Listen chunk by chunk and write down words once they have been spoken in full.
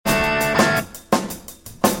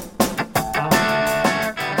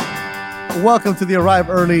Welcome to the Arrive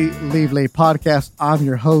Early, Leave Late podcast. I'm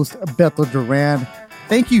your host, Beto Duran.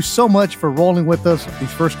 Thank you so much for rolling with us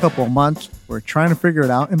these first couple of months. We're trying to figure it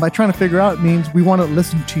out. And by trying to figure it out, it means we want to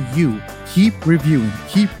listen to you. Keep reviewing,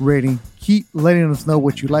 keep rating, keep letting us know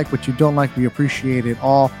what you like, what you don't like. We appreciate it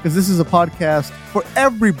all because this is a podcast for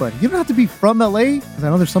everybody. You don't have to be from LA, because I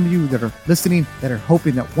know there's some of you that are listening that are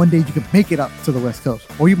hoping that one day you can make it up to the West Coast,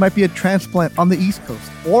 or you might be a transplant on the East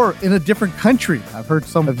Coast or in a different country. I've heard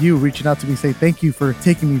some of you reaching out to me say, thank you for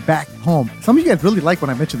taking me back home. Some of you guys really like when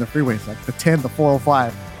I mention the freeways, like the 10, the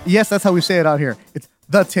 405. Yes, that's how we say it out here. It's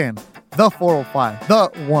the 10, the 405,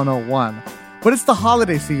 the 101. But it's the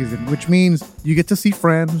holiday season, which means you get to see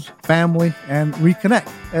friends, family, and reconnect.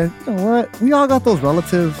 And you know what? We all got those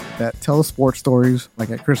relatives that tell us sports stories,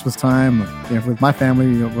 like at Christmas time. With my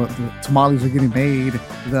family, the tamales are getting made.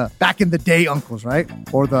 The back in the day uncles, right?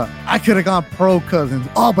 Or the I could have gone pro cousins.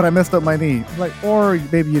 Oh, but I messed up my knee. Or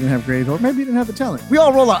maybe you didn't have grades, or maybe you didn't have the talent. We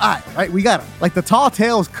all roll our eye, right? We got them. Like the tall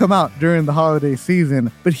tales come out during the holiday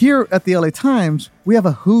season. But here at the LA Times, we have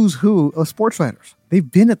a who's who of sports writers.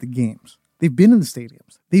 They've been at the games. They've been in the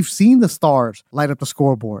stadiums. They've seen the stars light up the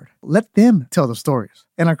scoreboard. Let them tell the stories.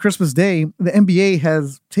 And on Christmas Day, the NBA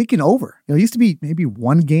has taken over. It used to be maybe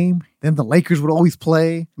one game. Then the Lakers would always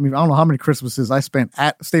play. I mean, I don't know how many Christmases I spent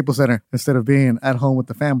at Staples Center instead of being at home with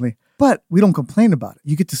the family. But we don't complain about it.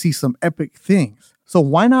 You get to see some epic things. So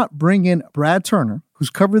why not bring in Brad Turner, who's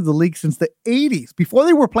covered the league since the 80s, before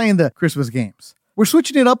they were playing the Christmas games. We're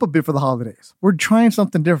switching it up a bit for the holidays. We're trying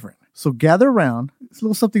something different. So gather around. It's a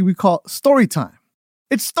little something we call story time.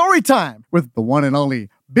 It's story time with the one and only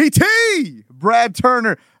BT, Brad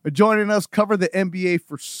Turner, joining us, covered the NBA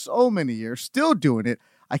for so many years, still doing it.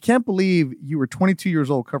 I can't believe you were 22 years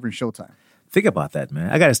old covering Showtime. Think about that, man.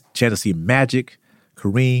 I got a chance to see Magic,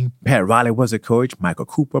 Kareem, Pat Riley was a coach, Michael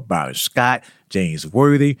Cooper, Byron Scott, James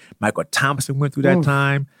Worthy, Michael Thompson went through that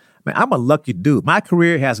time. Man, I'm a lucky dude. My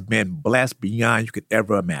career has been blessed beyond you could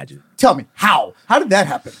ever imagine. Tell me, how? How did that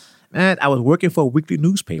happen? Man, I was working for a weekly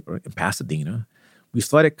newspaper in Pasadena. We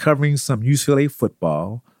started covering some UCLA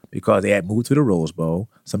football because they had moved to the Rose Bowl,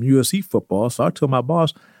 some USC football. So I told my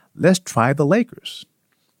boss, let's try the Lakers.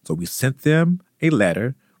 So we sent them a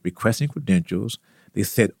letter requesting credentials. They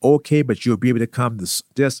said, okay, but you'll be able to come to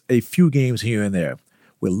just a few games here and there.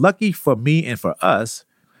 Well, lucky for me and for us,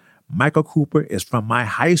 Michael Cooper is from my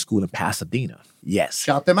high school in Pasadena. Yes.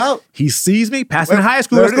 Shout them out. He sees me, Pasadena High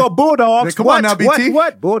School. Let's go Bulldogs. Come on now, BT.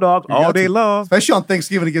 What? Bulldogs all day long. Especially on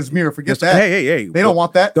Thanksgiving against Mirror. Forget that. Hey. They don't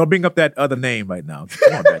want that. Don't bring up that other name right now.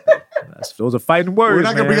 Come on back there. Those are fighting words, We're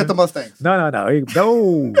not going to bring up the Mustangs. No.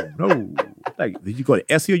 No. Like, did you go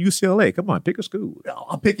to SC or UCLA? Come on, pick a school.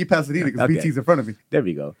 I'll pick you Pasadena because BT's in front of me. There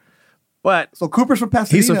we go. But so Cooper's from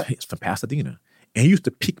Pasadena? He's from Pasadena. And he used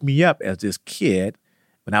to pick me up as this kid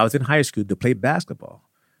when I was in high school to play basketball.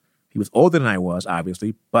 He was older than I was,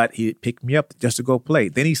 obviously, but he picked me up just to go play.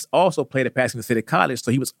 Then he also played at Pasadena City College,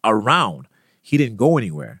 so he was around. He didn't go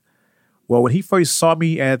anywhere. Well, when he first saw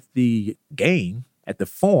me at the game, at the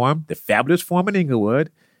Forum, the fabulous Forum in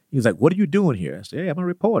Inglewood, he was like, what are you doing here? I said, hey, I'm a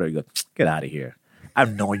reporter. He goes, get out of here.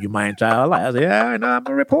 I've known you my entire life. I said, yeah, I know, I'm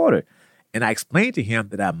a reporter. And I explained to him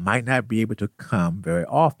that I might not be able to come very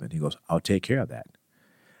often. He goes, I'll take care of that.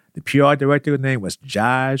 The PR director's name was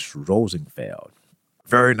Josh Rosenfeld.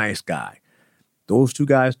 Very nice guy. Those two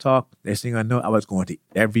guys talked. Next thing I know, I was going to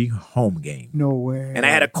every home game. No way. And I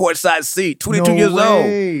had a courtside seat, 22 years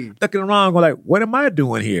old. Looking around, going like, what am I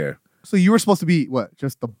doing here? So you were supposed to be, what,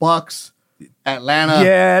 just the Bucks, Atlanta?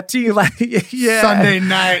 Yeah, team like, yeah. Sunday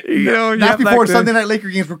night. Not before Sunday night Laker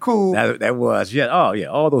games were cool. That was, yeah. Oh, yeah,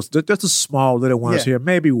 all those, just the small little ones here,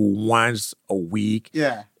 maybe once a week.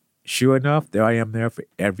 Yeah. Sure enough, there I am there for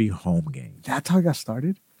every home game. That's how I got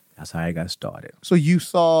started? That's how I got started. So you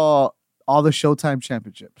saw all the Showtime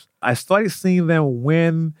championships? I started seeing them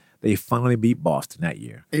when they finally beat Boston that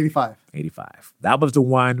year. 85. That was the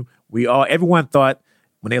one everyone thought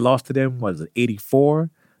when they lost to them, was it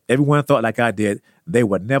 84? Everyone thought like I did, they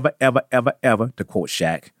would never, ever, ever, ever, to quote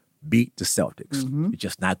Shaq, beat the Celtics. Mm-hmm. It's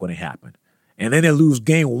just not going to happen. And then they lose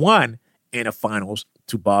game one in the finals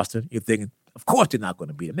to Boston. You're thinking, of course they're not going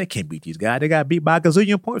to beat them. They can't beat these guys. They got beat by a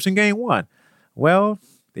gazillion points in game one. Well,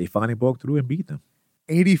 they finally broke through and beat them.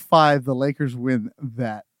 85, the Lakers win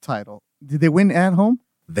that title. Did they win at home?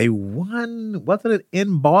 They won, wasn't it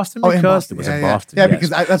in Boston? Because in Boston. It was in Boston. Yeah, because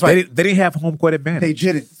that's right. They didn't have home court advantage.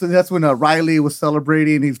 They didn't. So that's when Riley was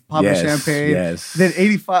celebrating. He's popping champagne. Yes. Then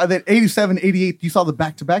 85, then 87, 88, you saw the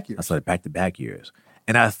back-to-back years. I saw the back-to-back years.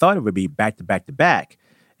 And I thought it would be back-to-back-to-back,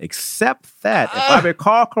 except that, if I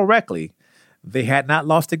recall correctly, they had not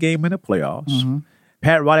lost a game in the playoffs. Mm-hmm.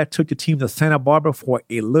 Pat Riley took the team to Santa Barbara for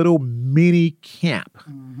a little mini camp.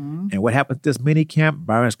 And what happened at this mini camp?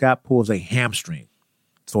 Byron Scott pulls a hamstring.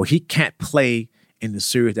 So he can't play in the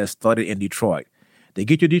series that started in Detroit. They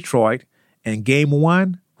get to Detroit, and game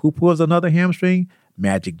 1, who pulls another hamstring?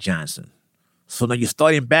 Magic Johnson. So now your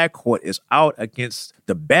starting backcourt is out against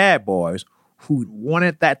the bad boys who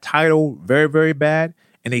wanted that title very, very bad,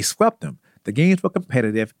 and they swept them. The games were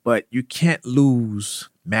competitive, but you can't lose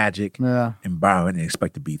Magic and Byron and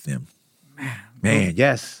expect to beat them. Man,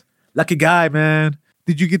 yes. Lucky guy, man.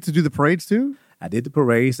 Did you get to do the parades too? I did the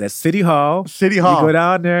parades at City Hall. City Hall. You go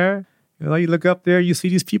down there, you look up there, you see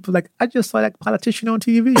these people like, I just saw that politician on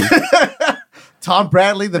TV. Tom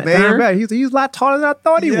Bradley, the mayor. He's a lot taller than I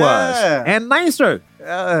thought he was. And nicer.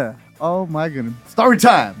 Oh, my goodness. Story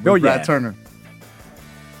time with Brad Turner.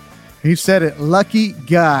 He said it. Lucky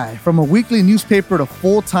guy. From a weekly newspaper to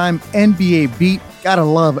full-time NBA beat. Gotta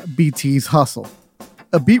love BT's hustle.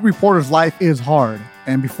 A beat reporter's life is hard.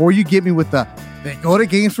 And before you get me with they go to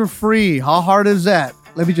games for free, how hard is that?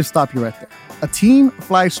 Let me just stop you right there. A team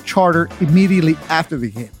flies charter immediately after the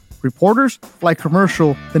game. Reporters fly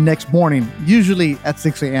commercial the next morning, usually at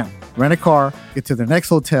 6 a.m. Rent a car, get to the next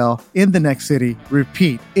hotel in the next city,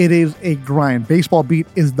 repeat. It is a grind. Baseball beat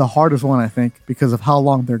is the hardest one, I think, because of how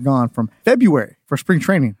long they're gone from February for spring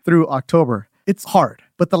training through October. It's hard,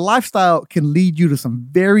 but the lifestyle can lead you to some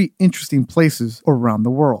very interesting places around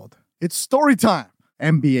the world. It's story time.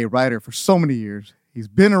 NBA writer for so many years. He's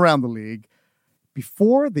been around the league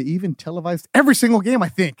before they even televised every single game, I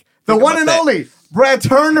think. The one and only Brad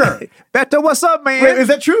Turner. Beto, what's up, man? Wait, is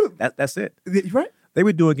that true? That's it. Right? They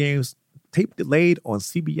were doing games tape delayed on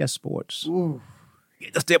CBS Sports. Ooh. You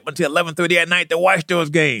had to stay up until 11:30 at night to watch those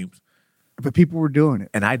games. But people were doing it.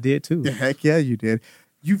 And I did too. Yeah, heck yeah, you did.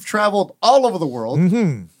 You've traveled all over the world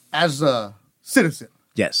as a citizen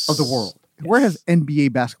of the world. Yes. Where has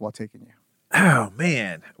NBA basketball taken you? Oh,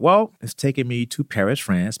 man. Well, it's taken me to Paris,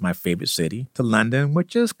 France, my favorite city, to London,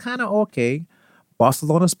 which is kind of okay.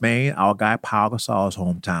 Barcelona, Spain, our guy Pau Gasol's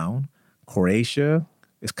hometown. Croatia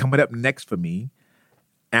is coming up next for me.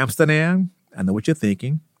 Amsterdam, I know what you're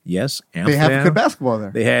thinking. Yes, Amsterdam. They have good basketball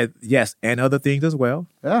there. They had, yes, and other things as well.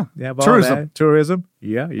 Yeah. They have all Tourism. that. Tourism.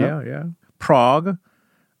 Yeah. Prague.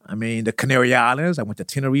 I mean, the Canary Islands. I went to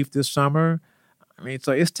Tenerife this summer. I mean,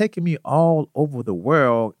 so it's taken me all over the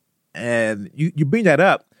world. And you bring that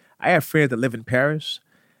up. I have friends that live in Paris,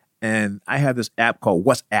 and I have this app called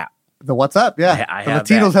WhatsApp. The WhatsApp, yeah. I the have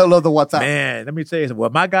Latinos that. love the WhatsApp. Man, let me tell you something.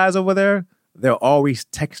 Well, my guys over there, they're always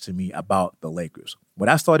texting me about the Lakers. What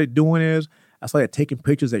I started doing is I started taking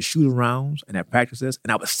pictures at shooting rounds and at practices,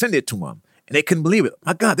 and I would send it to them. And they couldn't believe it.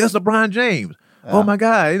 My God, there's LeBron James. Yeah. Oh, my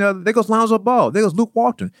God. There goes Lonzo Ball. There goes Luke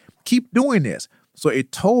Walton. Keep doing this. So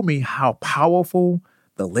it told me how powerful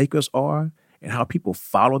the Lakers are and how people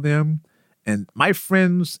follow them. And my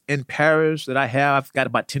friends in Paris that I have, I've got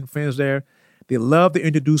about 10 friends there, they love to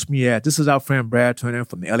introduce me as, this is our friend Brad Turner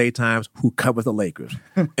from the LA Times who covers the Lakers.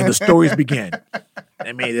 And the stories begin.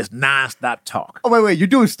 I mean, it's nonstop talk. Oh, wait. You're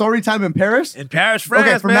doing story time in Paris? In Paris, France,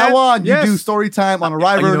 okay, from now on, you do story time on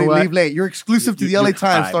Arrive Early, Leave Late. You're exclusive to the LA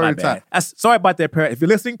Times story time. Sorry about that, Paris. If you're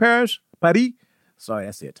listening, Paris, sorry,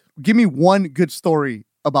 that's it. Give me one good story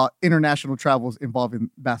about international travels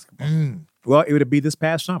involving basketball. Well, it would be this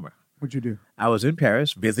past summer. What'd you do? I was in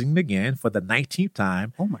Paris visiting again for the 19th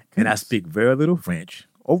time. Oh, my goodness. And I speak very little French.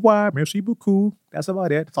 Au revoir, merci beaucoup. That's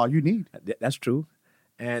about it. That's all you need. That's true.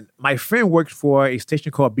 And my friend works for a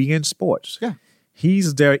station called BN Sports. Yeah.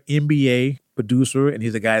 He's their NBA producer, and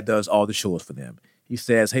he's the guy that does all the shows for them. He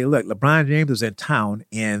says, hey, look, LeBron James is in town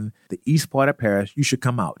in the east part of Paris. You should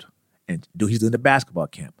come out. And he's doing the basketball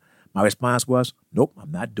camp. My response was, nope,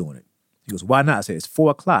 I'm not doing it. He goes, why not? I said, it's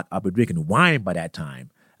 4 o'clock. I'll be drinking wine by that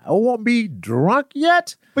time. I won't be drunk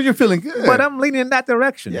yet. But you're feeling good. But I'm leaning in that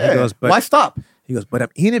direction. Yeah. He goes, why stop? He goes, but I'm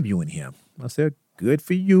interviewing him. I said, good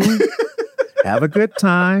for you. Have a good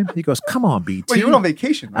time. He goes, come on, BT. Well, you were on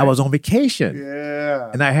vacation, right? I was on vacation.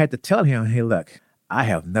 Yeah. And I had to tell him, hey, look, I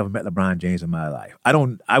have never met LeBron James in my life.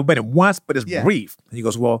 I've met him once, but it's brief. And he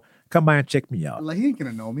goes, well, come by and check me out. Like, he ain't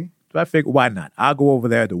going to know me. So I figured, why not? I'll go over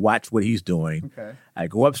there to watch what he's doing. Okay. I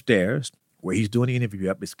go upstairs where he's doing the interview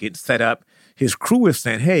up. It's getting set up. His crew is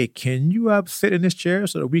saying, hey, can you sit in this chair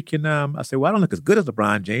so that we can, I said, well, I don't look as good as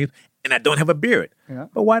LeBron James, and I don't have a beard. Yeah.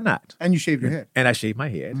 But why not? And you shave your head. And I shave my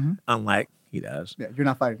head, unlike he does. Yeah, you're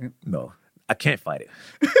not fighting him. No, I can't fight it.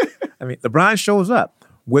 I mean, LeBron shows up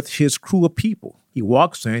with his crew of people. He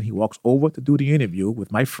walks in, he walks over to do the interview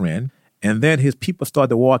with my friend, and then his people start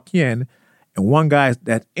to walk in, and one guy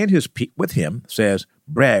that's in with him says,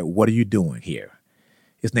 Brad, what are you doing here?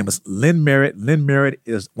 His name is Len Merritt. Len Merritt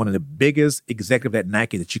is one of the biggest executives at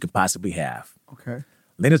Nike that you could possibly have. Okay.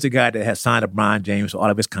 Len is the guy that has signed LeBron James for all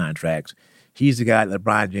of his contracts. He's the guy that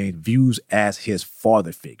LeBron James views as his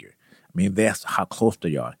father figure. I mean, that's how close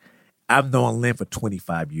they are. I've known Len for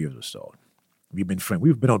 25 years or so. We've been friends.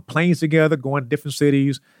 We've been on planes together, going to different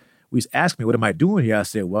cities. He's asked me, what am I doing here? I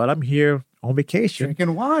said, well, I'm here on vacation.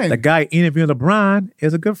 Drinking wine. The guy interviewing LeBron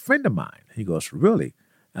is a good friend of mine. He goes, really?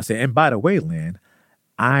 I said, and by the way, Len,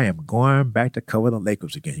 I am going back to cover the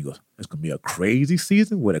Lakers again. He goes, it's going to be a crazy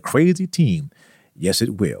season with a crazy team. Yes,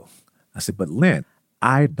 it will. I said, but Len,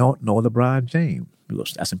 I don't know LeBron James. He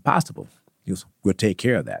goes, that's impossible. He goes, we'll take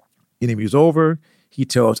care of that. Interview's over. He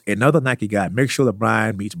tells another Nike guy, make sure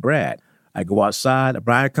LeBron meets Brad. I go outside.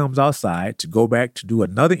 LeBron comes outside to go back to do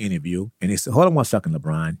another interview. And he said, hold on one second,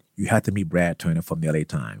 LeBron. You have to meet Brad Turner from the LA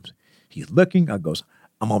Times. He's looking. I goes,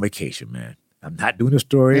 I'm on vacation, man. I'm not doing a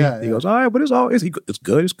story. He goes, all right, but it's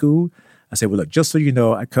good. It's cool. I said, well, look, just so you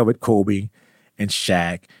know, I covered Kobe and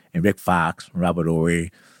Shaq and Rick Fox, Robert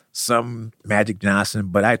Horry, some Magic Johnson.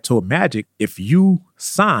 But I told Magic, if you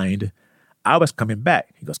signed, I was coming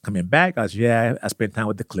back. He goes, coming back? I was, yeah, I spent time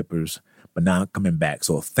with the Clippers, but now I'm coming back.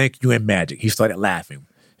 So thank you and Magic. He started laughing.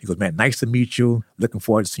 He goes, man, nice to meet you. Looking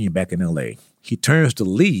forward to seeing you back in L.A. He turns to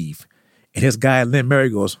leave, and his guy, Len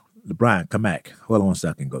Merritt, goes, LeBron, come back. Hold on a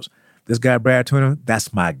second. He goes, this guy, Brad Turner,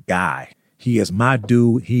 that's my guy. He is my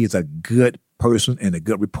dude. He is a good person and a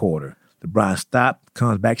good reporter. LeBron stops,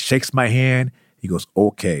 comes back, shakes my hand. He goes,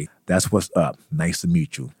 okay, that's what's up. Nice to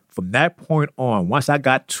meet you. From that point on, once I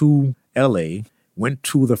got to L.A., went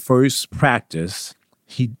to the first practice,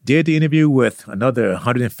 he did the interview with another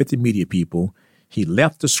 150 media people. He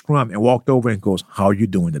left the scrum and walked over and goes, how are you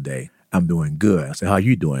doing today? I'm doing good. I said, how are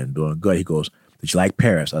you doing? I'm doing good. He goes, did you like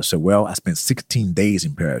Paris? I said, well, I spent 16 days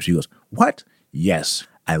in Paris. He goes, what? Yes,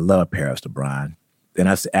 I love Paris, LeBron. Then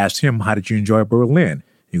I asked him, how did you enjoy Berlin?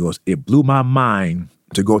 He goes, it blew my mind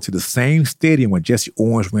to go to the same stadium where Jesse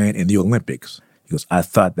Owens ran in the Olympics. He goes, I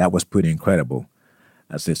thought that was pretty incredible.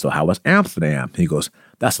 I said, so how was Amsterdam? He goes,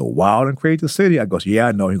 that's a wild and crazy city. I goes, yeah,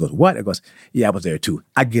 I know. He goes, what? I goes, yeah, I was there too.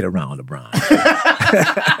 I get around, LeBron.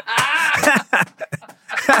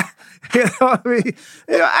 You know what I mean?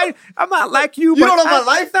 You know, I'm not like you. You don't know my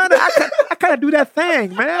life? I kind of do that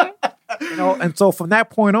thing, man. You know, and so from that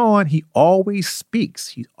point on, he always speaks.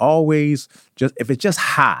 He always just, if it's just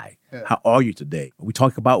hi, how are you today? We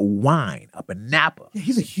talk about wine up in Napa. Yeah,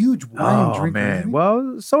 he's a huge wine drinker. Man.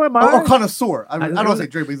 Well, so am I. Or connoisseur. I don't want to say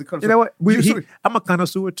drink, but he's a connoisseur. You know what? I'm a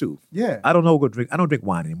connoisseur too. Yeah. I don't know what drink. I don't drink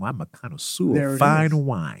wine anymore. I'm a connoisseur. Fine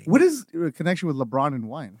wine. What is your connection with LeBron and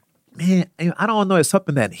wine? Man, I don't know. It's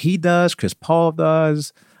something that he does, Chris Paul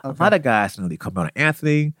does. Okay. A lot of guys, you know, they come on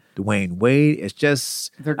Anthony, Dwayne Wade. It's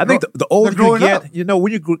just, I think the older you get, you know,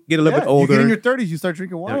 when you get a little bit older. You get in your 30s, you start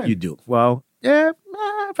drinking wine. You do. Well, yeah,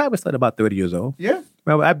 I probably started about 30 years old. Yeah.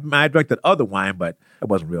 Well, I drank that other wine, but it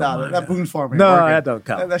wasn't real wine. That Boone's Farm ain't working. No, that don't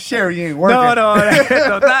count. That Sherry ain't working. No, that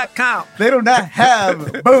does not count. They do not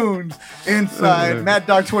have Boone's inside Mad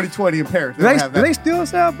Dog 2020 in Paris. Do they still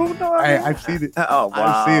sell Boone? Hey, I've seen it. Oh, wow.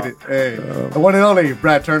 I've seen it. Hey, the one and only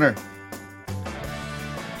Brad Turner.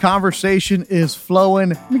 Conversation is flowing.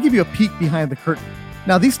 Let me give you a peek behind the curtain.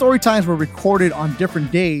 Now, these story times were recorded on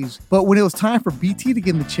different days, but when it was time for BT to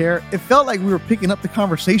get in the chair, it felt like we were picking up the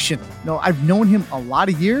conversation. You know, I've known him a lot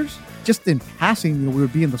of years. Just in passing, you know, we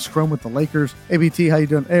would be in the scrum with the Lakers. Hey, BT, how you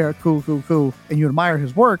doing? Hey, cool. And you admire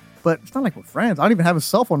his work, but it's not like we're friends. I don't even have his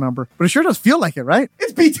cell phone number, but it sure does feel like it, right?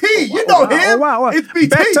 It's BT. You know him. Wow. It's BT.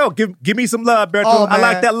 Beto, give me some love, Beto. I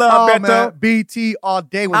like that love, Beto. Man. BT all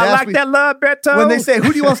day. That love, Beto. When they say,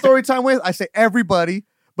 who do you want story time with? I say, everybody.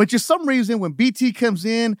 But for some reason, when BT comes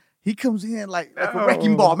in, he comes in like a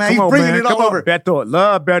wrecking ball, man. He's bringing it all over. Beto,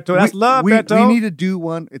 love, Beto. That's love, Beto. We need to do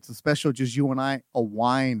one. It's a special, just you and I, a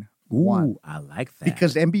wine one. I like that.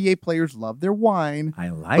 Because NBA players love their wine. I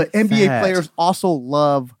like that. But NBA that. players also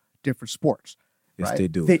love different sports. Yes, right? they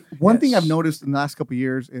do. One thing I've noticed in the last couple of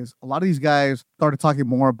years is a lot of these guys started talking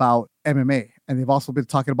more about MMA. And they've also been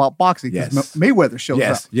talking about boxing because Mayweather shows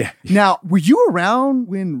up. Yeah. Now, were you around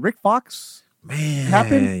when Rick Fox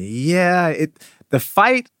happened? Yeah. The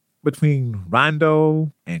fight between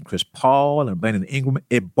Rondo and Chris Paul and Brandon Ingram,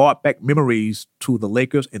 it brought back memories to the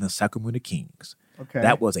Lakers and the Sacramento Kings. Okay.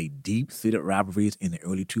 That was a deep-seated rivalry in the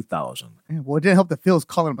early 2000s. Yeah, well, it didn't help that Phil's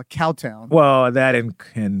calling him a cowtown. Well, that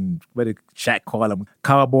and what did Shaq call them?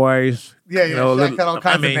 Cowboys. Yeah, Shaq had all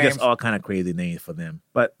kinds of names. Just all kind of crazy names for them.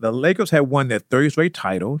 But the Lakers had won their third straight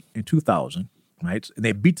title in 2000. right? And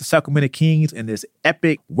they beat the Sacramento Kings in this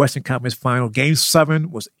epic Western Conference final. Game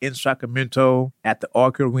 7 was in Sacramento at the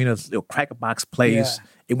Arca Arena's little cracker box place. Yeah.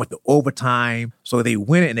 It went to overtime. So they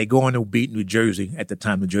win it and they go on to beat New Jersey, at the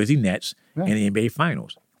time, New Jersey Nets, in the NBA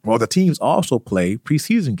Finals. Well, the teams also play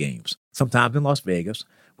preseason games, sometimes in Las Vegas.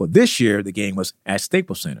 But this year, the game was at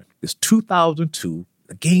Staples Center. It's 2002.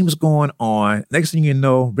 The game's going on. Next thing you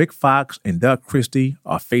know, Rick Fox and Doug Christie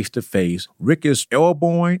are face-to-face. Rick is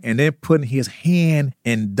elbowing and then putting his hand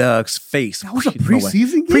in Doug's face. That was a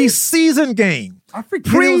preseason game? Preseason game. I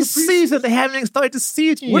forget. It was a Preseason. They haven't even started the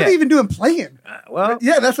season yet. What are they even doing playing?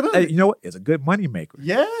 Yeah, that's another. You know what? It's a good moneymaker.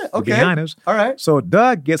 Yeah, okay. To be honest. All right. So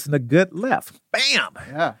Doug gets in a good left. Bam.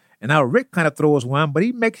 Yeah. And now Rick kind of throws one, but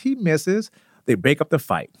he misses. They break up the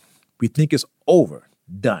fight. We think it's over.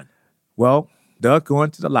 Done. Well, Doug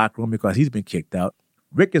going to the locker room because he's been kicked out.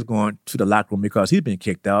 Rick is going to the locker room because he's been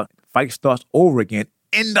kicked out. Fight starts over again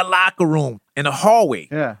in the locker room, in the hallway.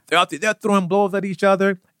 Yeah. They're out there, they're throwing blows at each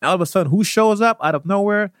other. And all of a sudden, who shows up out of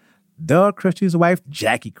nowhere? Doug Christie's wife,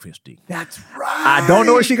 Jackie Christie. That's right. I don't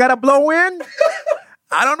know if she got a blow in.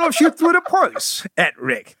 I don't know if she threw the purse at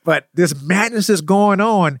Rick. But this madness is going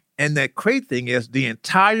on. And the crazy thing is the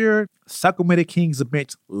entire Sacramento Kings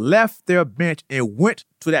bench left their bench and went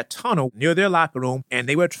to that tunnel near their locker room, and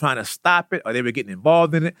they were trying to stop it or they were getting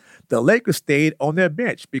involved in it. The Lakers stayed on their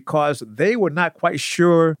bench because they were not quite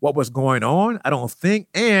sure what was going on, I don't think.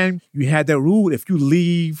 And you had that rule, if you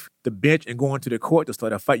leave the bench and go into the court to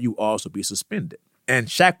start a fight, you also be suspended. And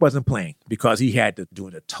Shaq wasn't playing because he had to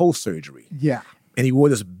do the toe surgery. Yeah. And he wore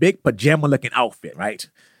this big pajama-looking outfit, right?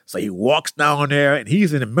 So he walks down there, and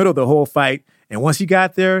he's in the middle of the whole fight. And once he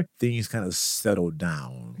got there, things kind of settled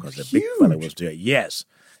down because the big fella was there. Yes.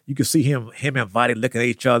 You could see him and Vadi looking at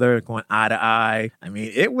each other, going eye to eye. I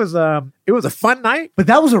mean, it was a fun night. But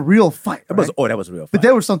that was a real fight, right? That was a real fight. But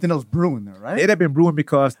there was something else brewing there, right? It had been brewing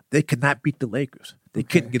because they could not beat the Lakers. They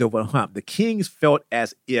couldn't get over the hump. The Kings felt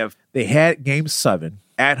as if they had Game 7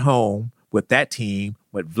 at home with that team,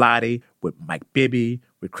 with Vlade, with Mike Bibby,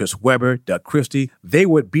 with Chris Webber, Doug Christie. They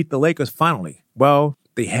would beat the Lakers finally. Well,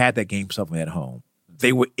 they had that Game 7 at home.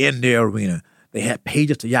 They were in their arena. They had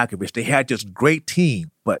Peja Stojakovic. They had just great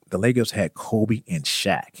team. But the Lakers had Kobe and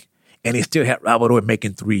Shaq. And they still had Robert Ory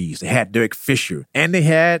making threes. They had Derek Fisher. And they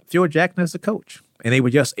had Phil Jackson as the coach. And they were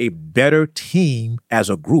just a better team as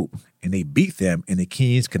a group. And they beat them, and the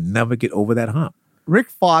Kings could never get over that hump. Rick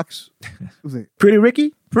Fox, was it Pretty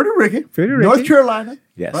Ricky? Pretty Ricky. Pretty Ricky. North Carolina.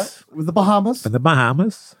 Yes. Right? With the Bahamas. From the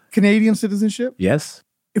Bahamas. Canadian citizenship. Yes.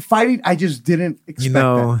 Fighting, I just didn't expect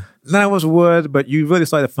that. None of us would, but you really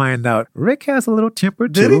started to find out Rick has a little temper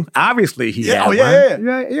too. Did he? Obviously, he Yeah, had oh,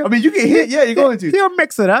 one. yeah. I mean, you get hit. Yeah, you're going to. He'll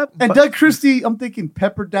mix it up. And Doug Christie, I'm thinking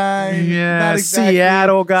Pepperdine. Yeah, not exactly.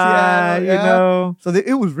 Seattle guy, Seattle, you know. So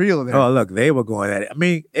it was real there. Oh, look, they were going at it. I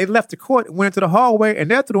mean, they left the court, went into the hallway, and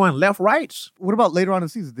they're throwing left rights. What about later on in the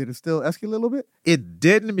season? Did it still escalate a little bit? It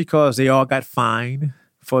didn't because they all got fined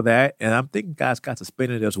for that. And I'm thinking guys got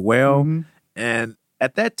suspended as well. Mm-hmm. And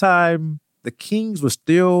at that time, the Kings were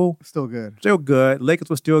still good. Still good. Lakers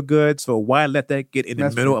were still good. So why let that get in the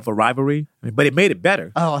middle of a rivalry? I mean, but it made it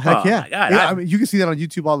better. Oh, heck yeah. My God, I mean, you can see that on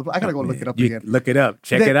YouTube all the time. I got to go look it up again. Look it up.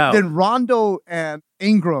 Check it out. Then Rondo and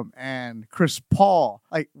Ingram and Chris Paul.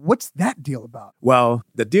 Like, what's that deal about? Well,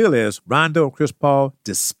 the deal is Rondo and Chris Paul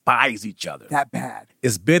despise each other. That bad.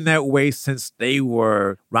 It's been that way since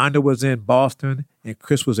Rondo was in Boston and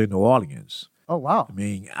Chris was in New Orleans. Oh, wow. I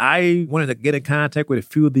mean, I wanted to get in contact with a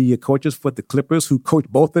few of the coaches for the Clippers who coached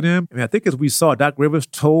both of them. I mean, I think as we saw, Doc Rivers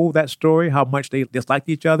told that story, how much they disliked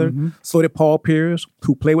each other. Mm-hmm. So did Paul Pierce,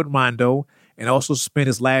 who played with Rondo and also spent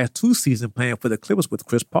his last 2 seasons playing for the Clippers with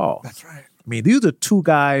Chris Paul. That's right. I mean, these are 2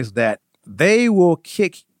 guys that they will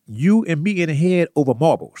kick you and me in the head over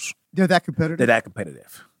marbles. They're that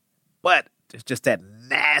competitive. But it's just that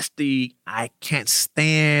nasty, I can't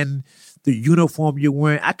stand the uniform you're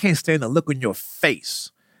wearing. I can't stand the look on your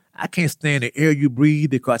face. I can't stand the air you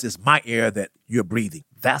breathe because it's my air that you're breathing.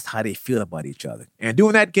 That's how they feel about each other. And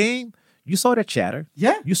during that game, you saw the chatter.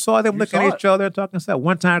 Yeah. You saw them looking at each other and talking stuff.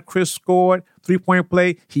 One time, Chris scored 3-point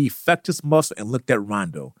play. He flexed his muscle and looked at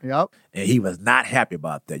Rondo. Yep. And he was not happy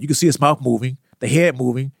about that. You could see his mouth moving, the head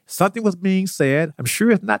moving. Something was being said. I'm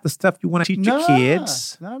sure it's not the stuff you want to teach your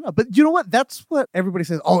kids. No. But you know what? That's what everybody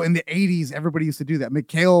says. Oh, in the 80s, everybody used to do that.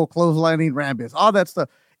 McHale, clotheslining, Rambis, all that stuff.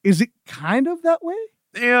 Is it kind of that way?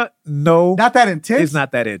 Yeah, no. Not that intense? It's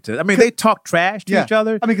not that intense. I mean, they talk trash to each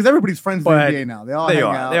other. I mean, because everybody's friends in the NBA now. They all hang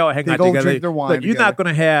out. They all hang out go together. Drink their wine Look, you're not going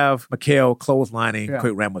to have McHale clotheslining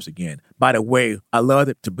Kurt Rambis again. By the way, I love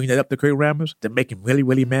it to bring that up to Kurt Rambis to make him really,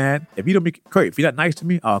 really mad. If you don't make Kurt, if you're not nice to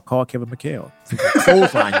me, I'll call Kevin McHale to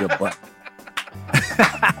clothesline your butt.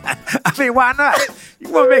 I mean, why not?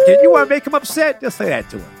 You want to make him upset? Just say that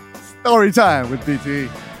to him. Story time with BT.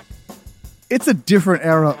 It's a different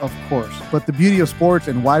era, of course, but the beauty of sports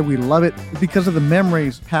and why we love it is because of the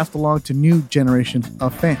memories passed along to new generations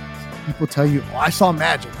of fans. People tell you, I saw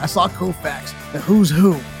Magic, I saw Koufax, the who's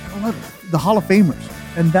who. I love it. The Hall of Famers.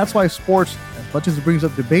 And that's why sports, as much as it brings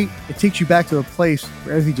up debate, it takes you back to a place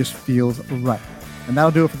where everything just feels right. And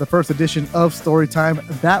that'll do it for the first edition of Storytime.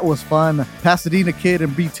 That was fun. Pasadena kid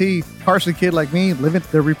and BT, Carson kid like me, living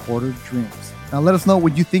their reporter dreams. Now let us know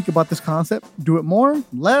what you think about this concept. Do it more,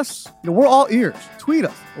 less? We're all ears. Tweet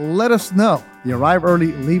us. Let us know. The Arrive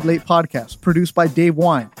Early, Leave Late podcast, produced by Dave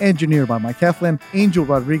Wine, engineered by Mike Heflin. Angel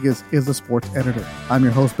Rodriguez is the sports editor. I'm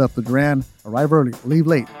your host, Bethel Duran. Arrive Early, Leave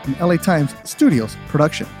Late, an LA Times Studios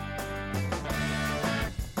production.